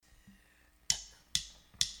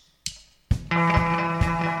Magnifique.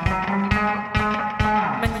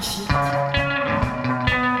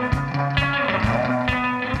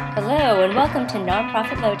 Hello and welcome to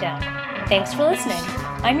Nonprofit Lowdown. Thanks for listening.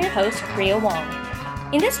 I'm your host, Ria Wong.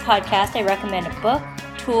 In this podcast, I recommend a book,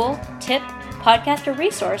 tool, tip, podcast, or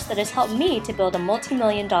resource that has helped me to build a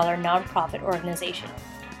multi-million-dollar nonprofit organization.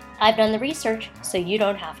 I've done the research, so you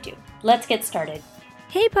don't have to. Let's get started.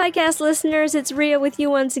 Hey podcast listeners, it's Ria with you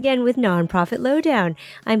once again with Nonprofit Lowdown.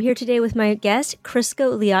 I'm here today with my guest,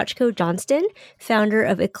 Crystal Liachko Johnston, founder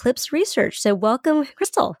of Eclipse Research. So welcome,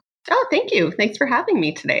 Crystal. Oh, thank you. Thanks for having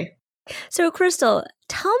me today. So Crystal,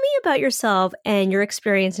 tell me about yourself and your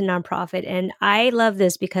experience in nonprofit. And I love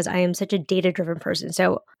this because I am such a data-driven person.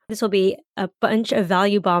 So this will be a bunch of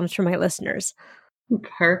value bombs for my listeners.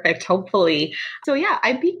 Perfect, hopefully. So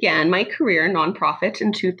I began my career in nonprofit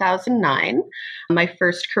in 2009. My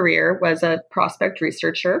first career was a prospect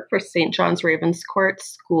researcher for St. John's Ravenscourt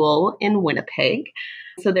School in Winnipeg.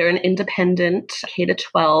 So they're an independent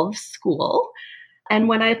K-12 school. And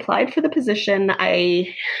when I applied for the position,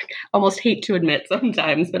 I almost hate to admit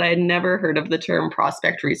sometimes, but I had never heard of the term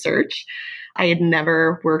prospect research. I had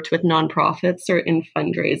never worked with nonprofits or in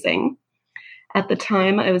fundraising. At the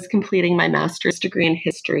time, I was completing my master's degree in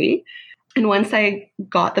history. And once I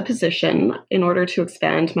got the position, in order to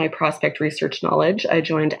expand my prospect research knowledge, I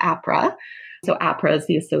joined APRA. So APRA is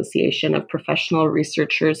the Association of Professional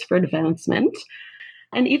Researchers for Advancement.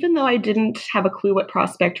 And even though I didn't have a clue what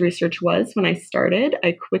prospect research was when I started,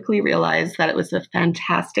 I quickly realized that it was a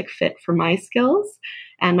fantastic fit for my skills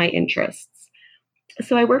and my interests.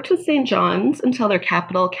 So I worked with St. John's until their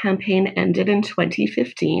capital campaign ended in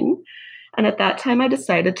 2015. And at that time, I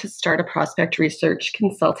decided to start a prospect research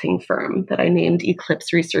consulting firm that I named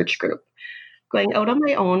Eclipse Research Group. Going out on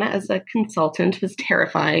my own as a consultant was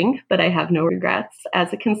terrifying, but I have no regrets.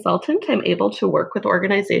 As a consultant, I'm able to work with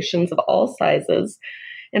organizations of all sizes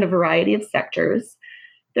in a variety of sectors.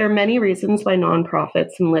 There are many reasons why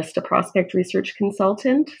nonprofits enlist a prospect research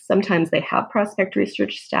consultant. Sometimes they have prospect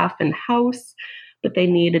research staff in-house, but they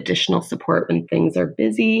need additional support when things are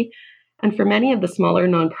busy. And for many of the smaller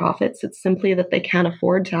nonprofits, it's simply that they can't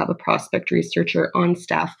afford to have a prospect researcher on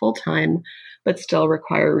staff full-time, but still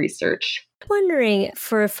require research. I'm wondering,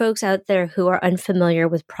 for folks out there who are unfamiliar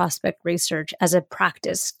with prospect research as a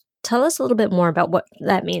practice, tell us a little bit more about what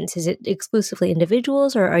that means. Is it exclusively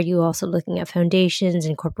individuals, or are you also looking at foundations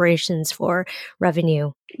and corporations for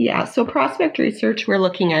revenue? Yeah, so prospect research, we're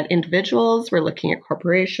looking at individuals, we're looking at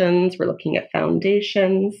corporations, we're looking at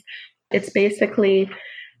foundations. It's basically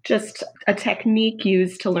just a technique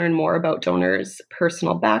used to learn more about donors'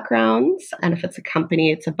 personal backgrounds. And if it's a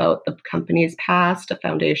company, it's about the company's past. A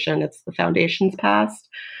foundation, it's the foundation's past,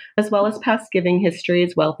 as well as past giving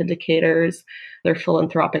histories, wealth indicators, their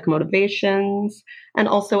philanthropic motivations, and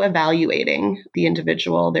also evaluating the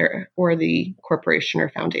individual or the corporation or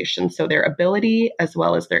foundation. So their ability as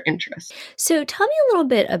well as their interest. So tell me a little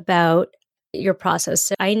bit about your process.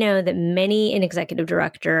 So I know that an executive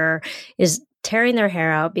director is tearing their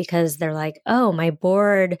hair out because they're like, oh, my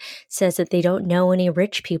board says that they don't know any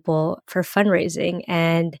rich people for fundraising.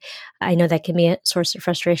 And I know that can be a source of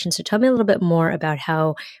frustration. So tell me a little bit more about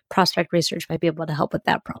how prospect research might be able to help with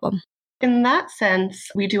that problem. In that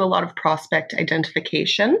sense, we do a lot of prospect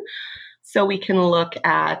identification. So we can look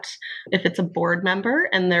at if it's a board member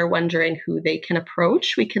and they're wondering who they can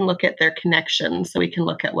approach, we can look at their connections. So we can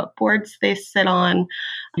look at what boards they sit on.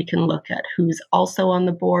 We can look at who's also on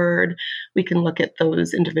the board. We can look at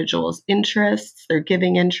those individuals' interests, their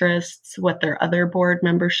giving interests, what their other board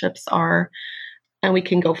memberships are. And we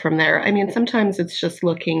can go from there. I mean, sometimes it's just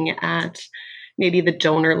looking at maybe the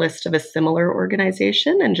donor list of a similar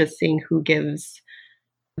organization and just seeing who gives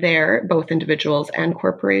there, both individuals and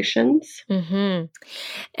corporations. Mm-hmm.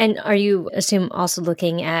 And are you, assume, also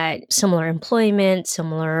looking at similar employment,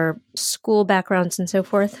 similar school backgrounds, and so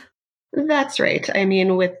forth? That's right. I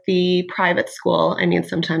mean, with the private school,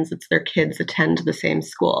 sometimes it's their kids attend the same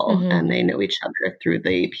school and they know each other through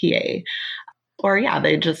the PA. Or,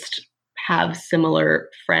 they just have similar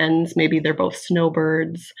friends. Maybe they're both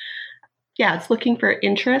snowbirds. It's looking for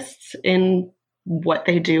interests in what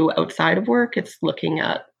they do outside of work. It's looking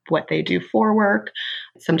at what they do for work.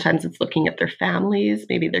 Sometimes it's looking at their families.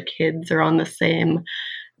 Maybe their kids are on the same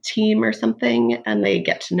team or something, and they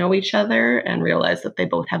get to know each other and realize that they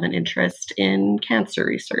both have an interest in cancer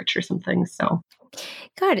research or something. So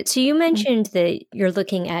Got it. So you mentioned that you're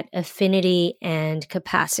looking at affinity and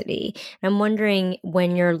capacity. I'm wondering,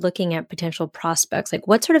 when you're looking at potential prospects, like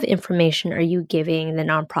what sort of information are you giving the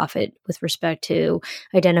nonprofit with respect to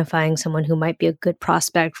identifying someone who might be a good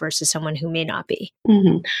prospect versus someone who may not be?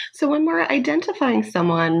 So when we're identifying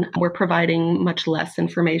someone, we're providing much less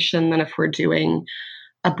information than if we're doing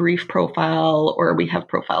a brief profile, or we have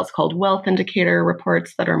profiles called wealth indicator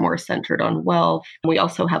reports that are more centered on wealth. We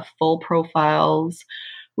also have full profiles,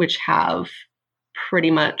 which have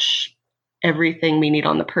pretty much everything we need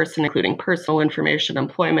on the person, including personal information,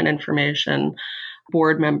 employment information,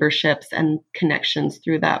 board memberships, and connections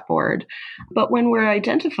through that board. But when we're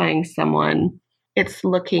identifying someone, it's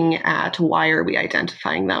looking at why are we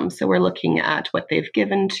identifying them. So we're looking at what they've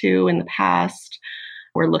given to in the past.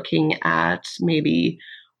 We're looking at maybe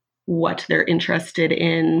what they're interested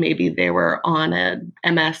in. Maybe they were on a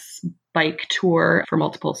MS bike tour for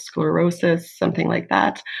multiple sclerosis, something like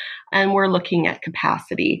that. And we're looking at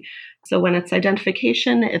capacity. So when it's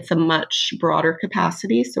identification, it's a much broader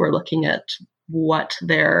capacity. So we're looking at what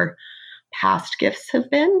their past gifts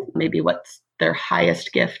have been, maybe what's their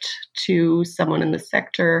highest gift to someone in the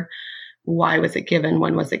sector. Why was it given?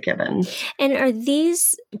 When was it given? And are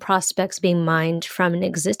these prospects being mined from an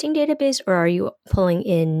existing database, or are you pulling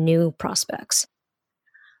in new prospects?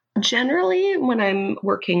 Generally, when I'm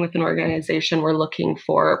working with an organization, we're looking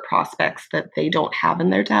for prospects that they don't have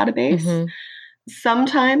in their database.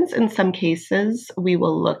 Sometimes, in some cases, we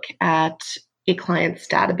will look at a client's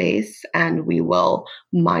database and we will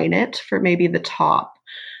mine it for maybe the top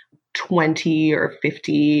 20 or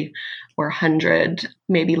 50 or 100,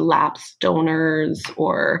 maybe lapsed donors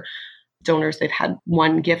or donors they've had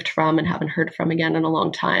one gift from and haven't heard from again in a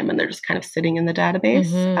long time, and they're just kind of sitting in the database.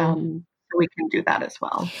 So we can do that as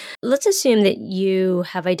well. Let's assume that you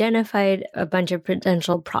have identified a bunch of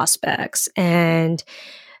potential prospects and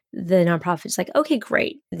the nonprofit's like, okay,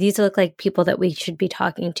 great. These look like people that we should be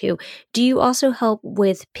talking to. Do you also help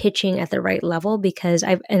with pitching at the right level? Because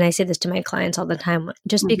I say this to my clients all the time,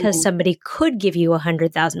 just because somebody could give you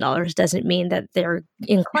 $100,000 doesn't mean that they're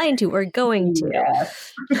inclined to or going to.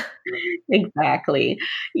 Yes. Exactly.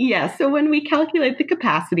 Yeah. So when we calculate the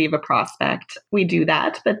capacity of a prospect, we do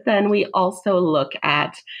that, but then we also look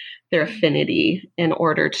at their affinity in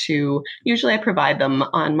order to, usually I provide them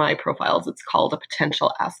on my profiles, it's called a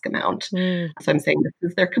potential ask amount. So I'm saying this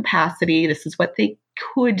is their capacity, this is what they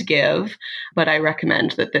could give, but I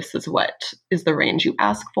recommend that this is what is the range you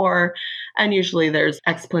ask for. And usually there's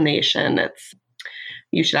explanation. It's,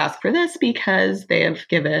 you should ask for this because they have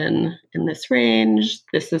given in this range,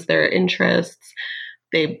 this is their interests.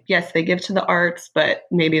 They give to the arts, but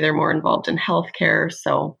maybe they're more involved in healthcare.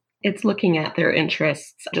 So it's looking at their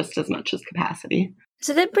interests just as much as capacity.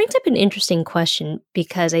 So that brings up an interesting question,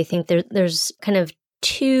 because I think there's kind of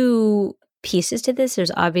two pieces to this.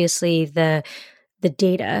 There's obviously the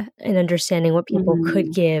data and understanding what people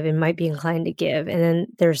could give and might be inclined to give. And then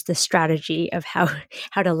there's the strategy of how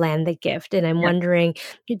to land the gift. And I'm wondering,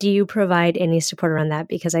 do you provide any support around that?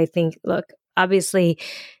 Because I think, look, obviously,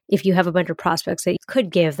 if you have a bunch of prospects that you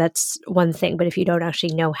could give, that's one thing. But if you don't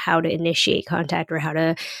actually know how to initiate contact or how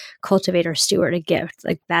to cultivate or steward a gift,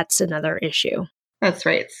 like that's another issue. That's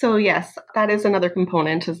right. So yes, that is another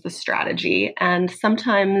component, is the strategy. And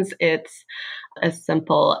sometimes it's as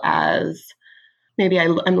simple as, maybe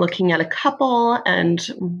I'm looking at a couple and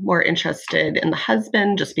more interested in the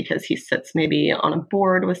husband just because he sits maybe on a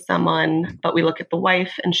board with someone, but we look at the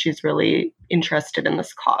wife and she's really interested in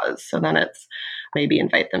this cause. So then it's maybe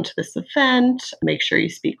invite them to this event, make sure you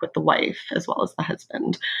speak with the wife as well as the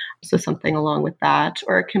husband. So something along with that.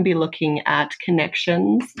 Or it can be looking at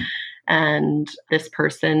connections, and this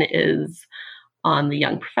person is on the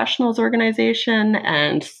Young Professionals Organization,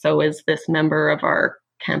 and so is this member of our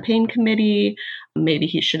campaign committee. Maybe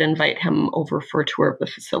he should invite him over for a tour of the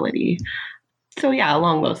facility. So yeah,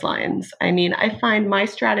 along those lines. I mean, I find my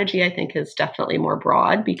strategy, I think, is definitely more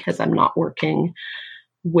broad because I'm not working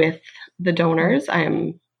with the donors.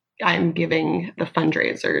 I'm giving the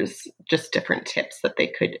fundraisers just different tips that they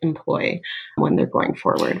could employ when they're going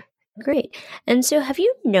forward. Great. And so have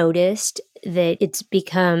you noticed that it's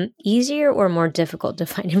become easier or more difficult to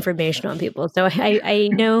find information on people? So I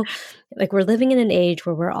know, like, we're living in an age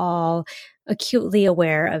where we're all acutely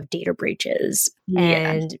aware of data breaches,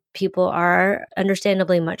 and people are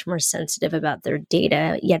understandably much more sensitive about their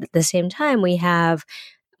data. Yet at the same time, we have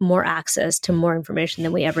more access to more information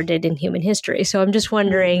than we ever did in human history. So I'm just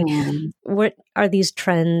wondering, what are these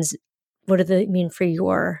trends? What do they mean for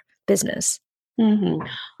your business?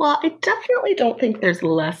 Well, I definitely don't think there's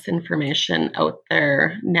less information out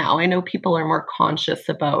there now. I know people are more conscious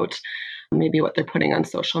about maybe what they're putting on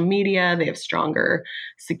social media. They have stronger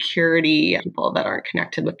security. People that aren't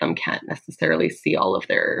connected with them can't necessarily see all of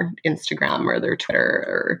their Instagram or their Twitter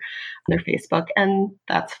or their Facebook, and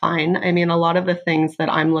that's fine. I mean, a lot of the things that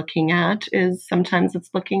I'm looking at is sometimes it's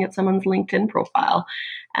looking at someone's LinkedIn profile,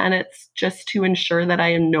 and it's just to ensure that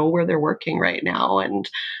I know where they're working right now, and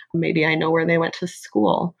maybe I know where they went to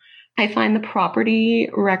school. I find the property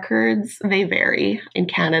records, they vary. In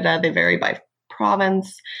Canada, they vary by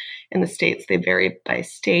province. In the States, they vary by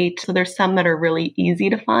state. So there's some that are really easy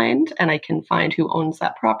to find, and I can find who owns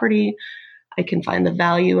that property. I can find the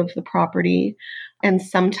value of the property. And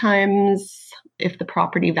sometimes if the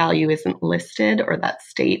property value isn't listed or that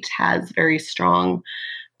state has very strong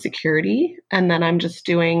security, and then I'm just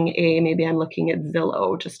doing maybe I'm looking at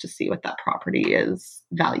Zillow just to see what that property is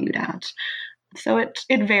valued at. So it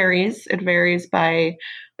varies. It varies by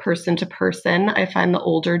person to person. I find the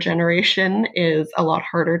older generation is a lot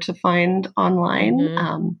harder to find online.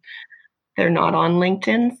 Mm-hmm. They're not on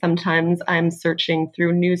LinkedIn. Sometimes I'm searching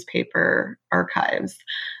through newspaper archives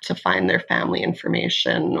to find their family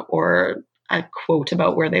information or a quote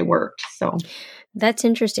about where they worked. So that's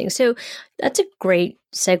interesting. So that's a great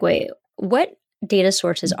segue. What data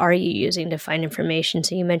sources are you using to find information?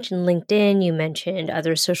 So you mentioned LinkedIn, you mentioned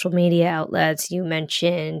other social media outlets, you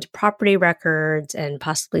mentioned property records and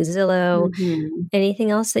possibly Zillow. Mm-hmm. Anything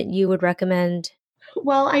else that you would recommend?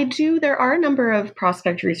 Well, I do. There are a number of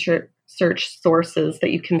prospect research sources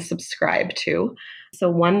that you can subscribe to. So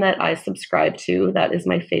one that I subscribe to that is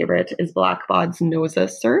my favorite is Blackbaud's NOSA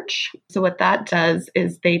search. So what that does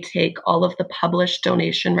is they take all of the published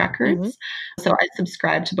donation records. Mm-hmm. So I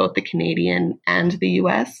subscribe to both the Canadian and the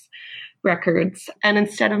US records. And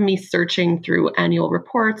instead of me searching through annual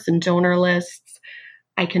reports and donor lists,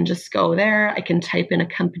 I can just go there. I can type in a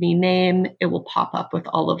company name. It will pop up with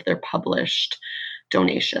all of their published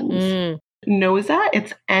donations. NOSA,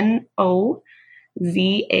 it's NOZA.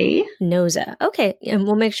 NOSA. Okay. And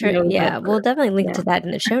we'll make sure. NOSA yeah. We'll definitely link to that in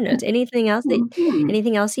the show notes. Anything else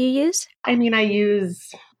anything else you use? I mean, I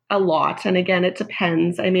use a lot. And again, it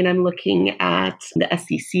depends. I mean, I'm looking at the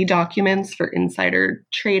SEC documents for insider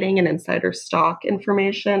trading and insider stock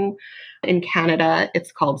information. In Canada,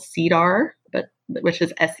 it's called SEDAR, which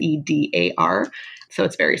is SEDAR. So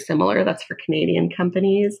it's very similar. That's for Canadian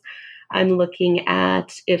companies. I'm looking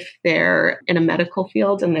at if they're in a medical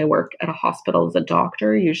field and they work at a hospital as a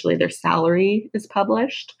doctor, usually their salary is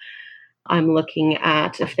published. I'm looking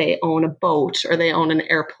at if they own a boat or they own an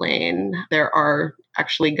airplane. There are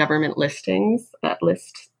actually government listings that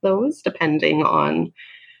list those depending on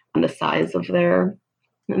the size of their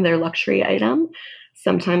luxury item.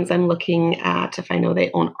 Sometimes I'm looking at if I know they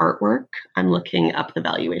own artwork, I'm looking up the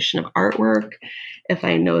valuation of artwork. If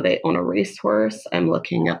I know they own a racehorse, I'm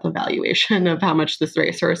looking up the valuation of how much this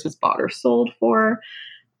racehorse was bought or sold for.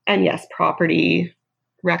 And yes, property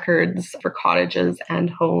records for cottages and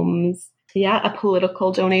homes. Yeah,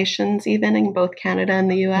 political donations even in both Canada and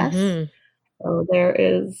the US. Mm-hmm. So there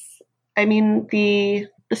is, I mean, the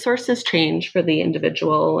sources change for the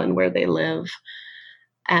individual and where they live.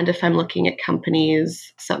 And if I'm looking at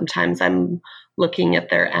companies, sometimes I'm looking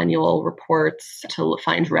at their annual reports to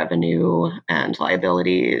find revenue and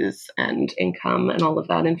liabilities and income and all of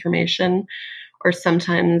that information. Or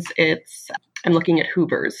sometimes I'm looking at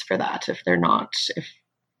Hoovers for that if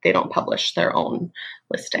they don't publish their own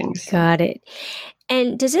listings. Got it.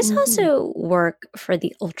 And does this also work for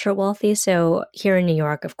the ultra wealthy? So here in New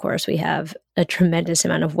York, of course, we have a tremendous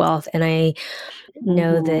amount of wealth. And I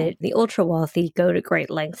know that the ultra wealthy go to great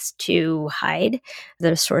lengths to hide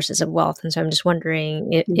the sources of wealth. And so I'm just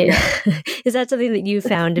wondering, is that something that you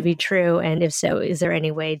found to be true? And if so, is there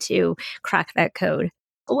any way to crack that code?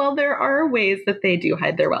 Well, there are ways that they do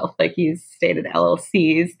hide their wealth, like you stated,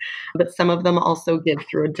 LLCs, but some of them also give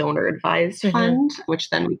through a donor advised fund, which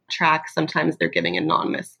then we track. Sometimes they're giving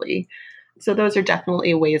anonymously. So those are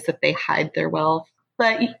definitely ways that they hide their wealth.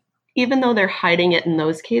 But even though they're hiding it in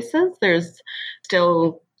those cases, there's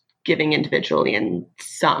still giving individually in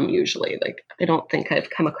some usually. Like, I don't think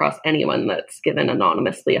I've come across anyone that's given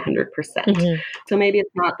anonymously 100%. So maybe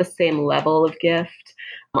it's not the same level of gift,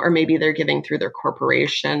 or maybe they're giving through their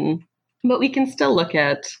corporation, but we can still look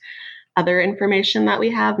at other information that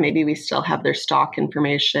we have. Maybe we still have their stock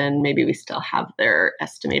information. Maybe we still have their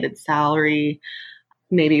estimated salary.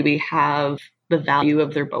 Maybe we have the value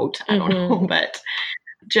of their boat. I don't know, but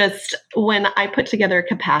just when I put together a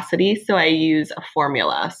capacity, so I use a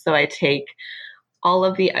formula. So I take all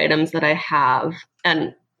of the items that I have,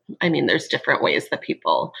 and I mean, there's different ways that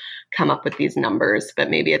people come up with these numbers,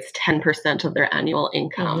 but maybe it's 10% of their annual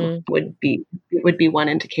income would be one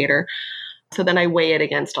indicator. So then I weigh it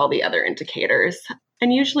against all the other indicators.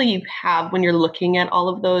 And usually you have, when you're looking at all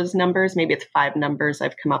of those numbers, maybe it's 5 numbers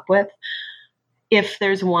I've come up with. If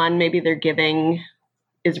there's one, maybe their giving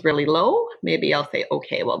is really low, maybe I'll say,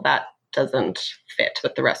 okay, well, that doesn't fit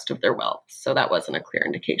with the rest of their wealth. So that wasn't a clear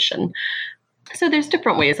indication. So there's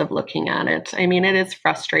different ways of looking at it. I mean, it is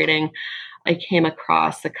frustrating. I came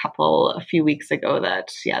across a few weeks ago that,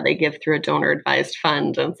 they give through a donor advised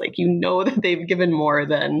fund. And it's like, that they've given more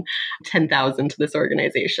than 10,000 to this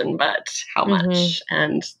organization, but how much?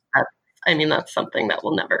 And that's something that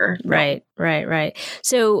we'll never know. Right.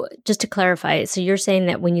 So just to clarify, so you're saying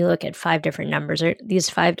that when you look at 5 different numbers, are these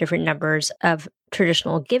 5 different numbers of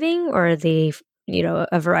traditional giving, or are they,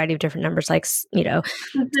 a variety of different numbers, like,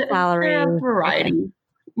 salary? A variety. Okay.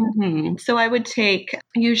 Mm-hmm. So I would take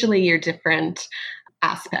usually your different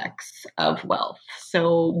aspects of wealth.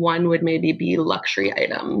 So one would maybe be luxury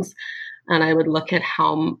items. And I would look at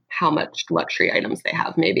how much luxury items they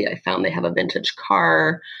have. Maybe I found they have a vintage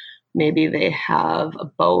car. Maybe they have a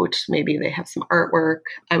boat. Maybe they have some artwork.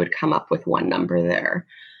 I would come up with one number there.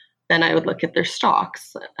 Then I would look at their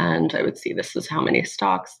stocks and I would see this is how many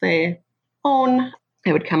stocks they own.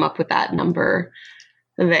 I would come up with that number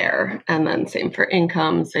there. And then same for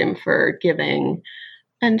income, same for giving.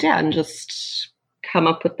 And just come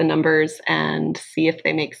up with the numbers and see if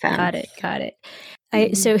they make sense. Got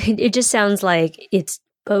it. So it just sounds like it's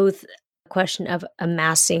both a question of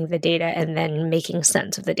amassing the data and then making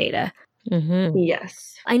sense of the data. Mm-hmm.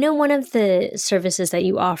 Yes. I know one of the services that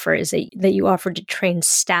you offer is that you offer to train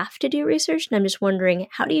staff to do research. And I'm just wondering,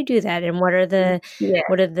 how do you do that? And what are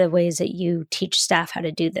the ways that you teach staff how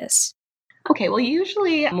to do this? Okay, well,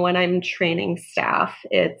 usually when I'm training staff,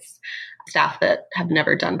 it's staff that have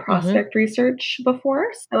never done prospect research before.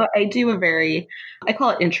 So I do I call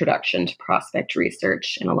it introduction to prospect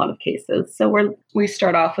research in a lot of cases. So we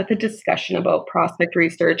start off with a discussion about prospect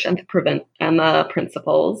research and the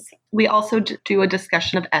principles. We also do a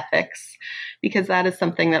discussion of ethics, because that is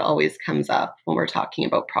something that always comes up when we're talking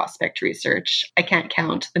about prospect research. I can't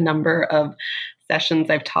count the number of sessions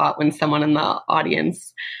I've taught when someone in the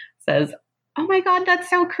audience says, "Oh my God, that's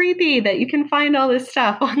so creepy that you can find all this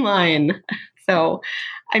stuff online." So,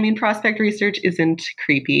 prospect research isn't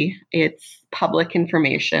creepy. It's public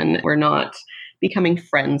information. We're not becoming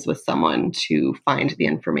friends with someone to find the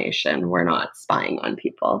information. We're not spying on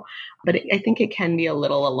people. But I think it can be a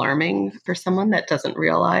little alarming for someone that doesn't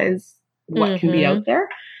realize what can be out there.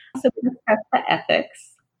 So we discuss the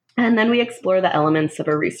ethics. And then we explore the elements of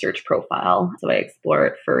a research profile. So I explore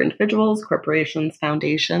it for individuals, corporations,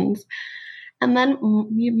 foundations. And then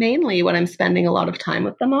mainly what I'm spending a lot of time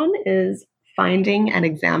with them on is finding and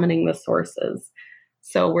examining the sources.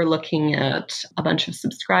 So we're looking at a bunch of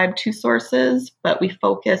subscribed to sources, but we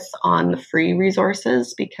focus on the free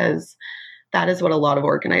resources because that is what a lot of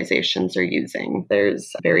organizations are using.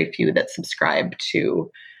 There's very few that subscribe to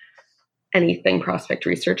anything prospect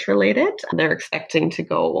research related. They're expecting to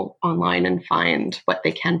go online and find what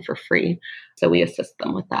they can for free. So we assist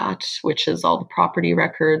them with that, which is all the property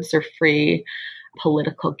records are free.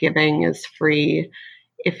 Political giving is free.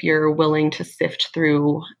 If you're willing to sift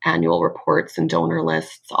through annual reports and donor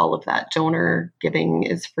lists, all of that donor giving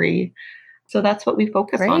is free. So that's what we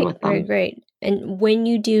focus on with them. Great. And when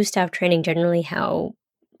you do staff training, generally, how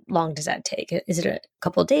long does that take? Is it a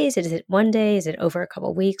couple of days? Is it one day? Is it over a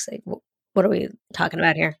couple of weeks? Like, what are we talking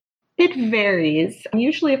about here? It varies.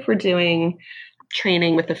 Usually if we're doing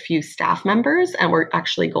training with a few staff members and we're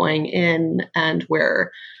actually going in and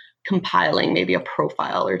we're compiling maybe a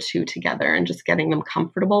profile or two together and just getting them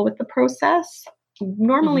comfortable with the process,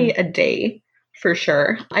 normally a day for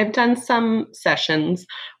sure. I've done some sessions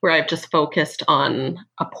where I've just focused on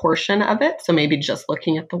a portion of it. So maybe just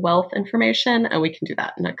looking at the wealth information, and we can do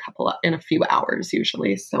that in a few hours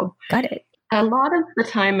usually. So got it. A lot of the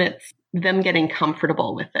time it's them getting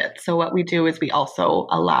comfortable with it. So what we do is we also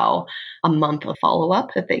allow a month of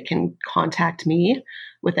follow-up that they can contact me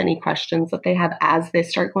with any questions that they have as they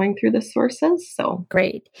start going through the sources. So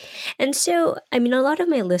great. And so, a lot of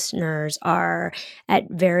my listeners are at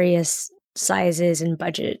various sizes and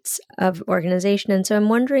budgets of organization. And so I'm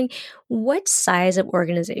wondering, what size of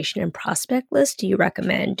organization and prospect list do you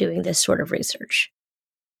recommend doing this sort of research?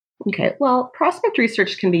 Okay, well, prospect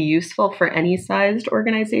research can be useful for any sized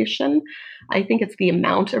organization. I think it's the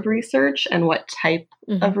amount of research and what type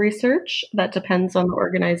of research that depends on the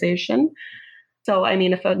organization. So,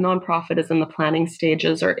 if a nonprofit is in the planning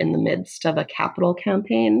stages or in the midst of a capital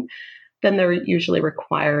campaign, then they're usually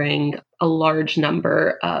requiring a large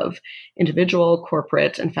number of individual,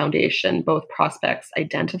 corporate, and foundation, both prospects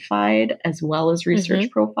identified as well as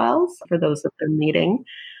research profiles for those that they're meeting.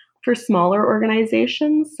 For smaller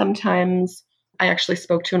organizations, sometimes I actually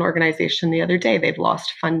spoke to an organization the other day. They've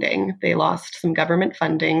lost funding. They lost some government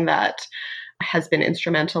funding that has been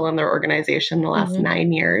instrumental in their organization the last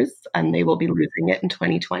 9 years, and they will be losing it in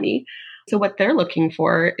 2020. So what they're looking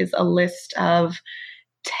for is a list of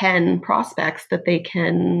 10 prospects that they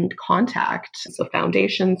can contact. So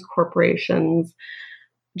foundations, corporations,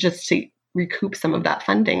 just to recoup some of that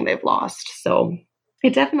funding they've lost. So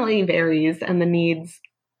it definitely varies, and the needs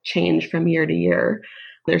change from year to year.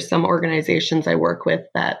 There's some organizations I work with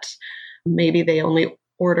that maybe they only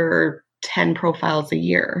order 10 profiles a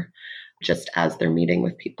year just as they're meeting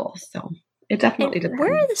with people. So it definitely depends.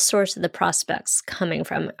 Where are the source of the prospects coming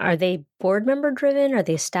from? Are they board member driven? Are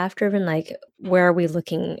they staff driven? Like, where are we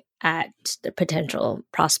looking at the potential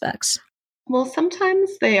prospects? Well,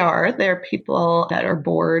 sometimes they are. They're people that are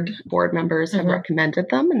board members have recommended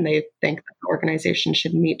them, and they think that the organization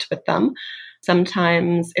should meet with them.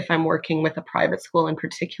 Sometimes if I'm working with a private school in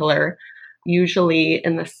particular, usually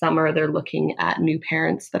in the summer, they're looking at new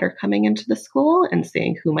parents that are coming into the school and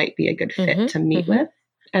seeing who might be a good fit to meet with.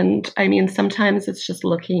 And I mean, sometimes it's just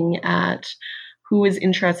looking at who is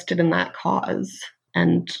interested in that cause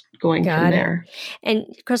and going from there. And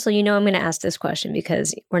Crystal, I'm going to ask this question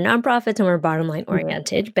because we're nonprofits and we're bottom line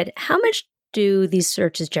oriented, but how much do these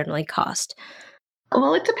searches generally cost?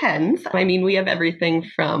 Well, it depends. I mean, we have everything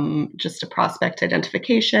from just a prospect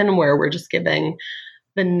identification where we're just giving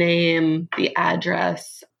the name, the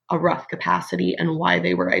address, a rough capacity, and why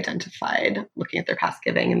they were identified, looking at their past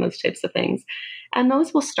giving and those types of things. And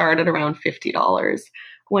those will start at around $50.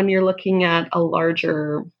 When you're looking at a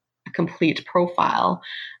larger, complete profile,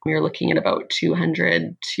 you're looking at about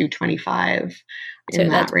 $200 to $225 in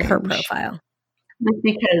that range. Per profile.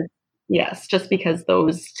 Just because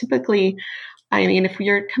those typically, I mean, if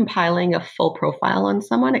you're compiling a full profile on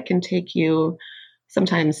someone, it can take you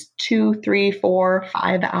sometimes 2, 3, 4,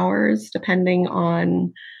 5 hours, depending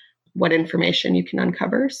on what information you can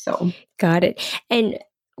uncover. So, got it. And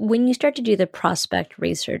when you start to do the prospect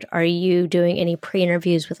research, are you doing any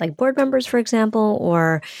pre-interviews with like board members, for example,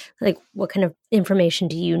 or like what kind of information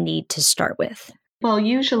do you need to start with? Well,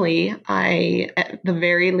 usually at the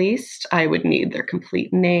very least, I would need their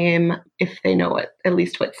complete name, if they know at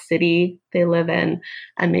least what city they live in,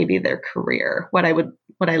 and maybe their career. What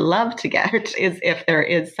I love to get is if there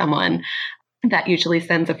is someone that usually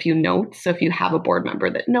sends a few notes. So if you have a board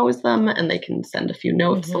member that knows them and they can send a few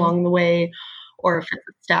notes along the way, or if it's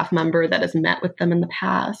a staff member that has met with them in the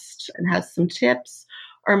past and has some tips,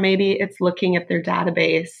 or maybe it's looking at their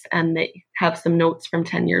database and they have some notes from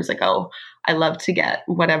 10 years ago. I love to get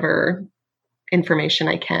whatever information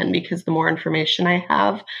I can, because the more information I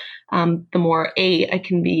have, the more I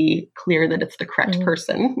can be clear that it's the correct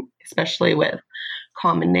person, especially with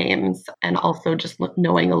common names, and also just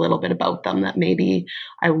knowing a little bit about them that maybe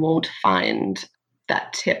I won't find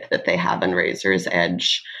that tip that they have in Razor's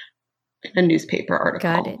Edge in a newspaper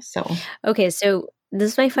article. Got it. So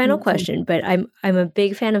this is my final question, but I'm a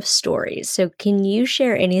big fan of stories. So can you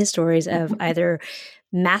share any stories of either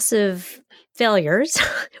massive failures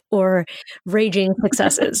or raging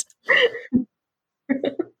successes?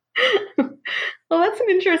 Well, that's an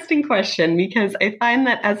interesting question, because I find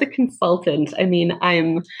that as a consultant, I mean,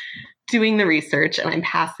 I'm doing the research and I'm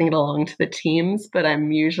passing it along to the teams, but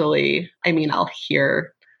I'll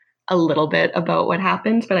hear a little bit about what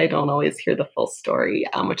happened, but I don't always hear the full story,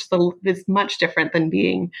 which is much different than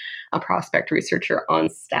being a prospect researcher on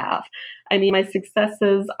staff. I mean, my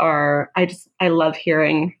successes are, I love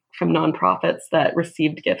hearing from nonprofits that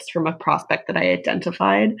received gifts from a prospect that I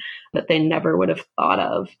identified that they never would have thought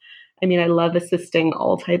of. I mean, I love assisting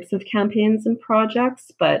all types of campaigns and projects,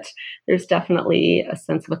 but there's definitely a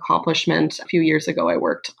sense of accomplishment. A few years ago, I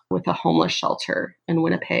worked with a homeless shelter in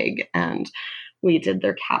Winnipeg, and we did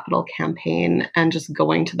their capital campaign, and just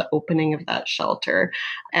going to the opening of that shelter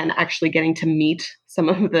and actually getting to meet some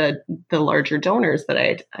of the larger donors that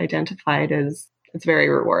I identified it's very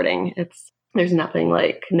rewarding. There's nothing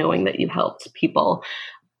like knowing that you helped people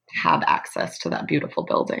have access to that beautiful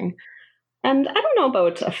building. And I don't know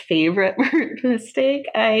about a favorite mistake.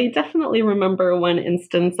 I definitely remember one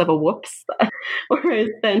instance of a whoops where I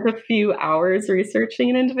spent a few hours researching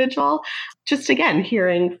an individual. Just again,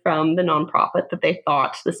 hearing from the nonprofit that they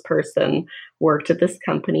thought this person worked at this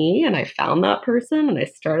company, and I found that person and I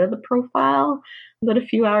started the profile. But a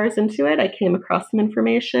few hours into it, I came across some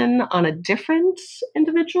information on a different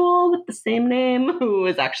individual with the same name who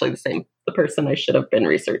was actually the person I should have been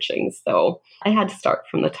researching. So I had to start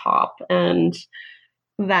from the top. And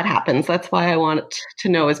That happens. That's why I want to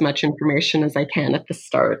know as much information as I can at the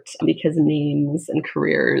start, because names and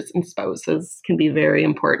careers and spouses can be very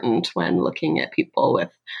important when looking at people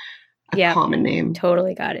with a common name.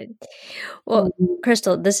 Totally got it. Well,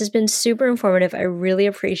 Crystal, this has been super informative. I really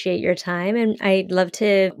appreciate your time, and I'd love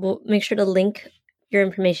to, we'll make sure to link your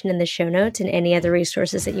information in the show notes and any other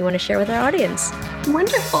resources that you want to share with our audience.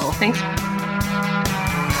 Wonderful. Thanks.